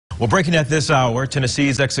Well, breaking at this hour,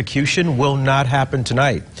 Tennessee's execution will not happen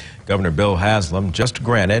tonight. Governor Bill Haslam just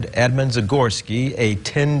granted Edmund Zagorski a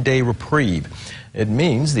 10-day reprieve. It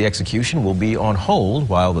means the execution will be on hold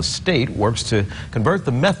while the state works to convert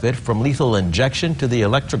the method from lethal injection to the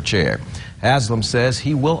electric chair. Haslam says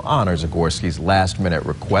he will honor Zagorski's last-minute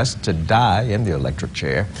request to die in the electric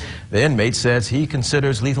chair. The inmate says he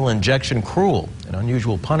considers lethal injection cruel and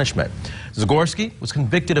unusual punishment. Zagorski was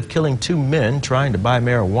convicted of killing 2 men trying to buy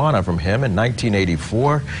marijuana from him in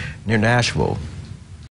 1984 near Nashville.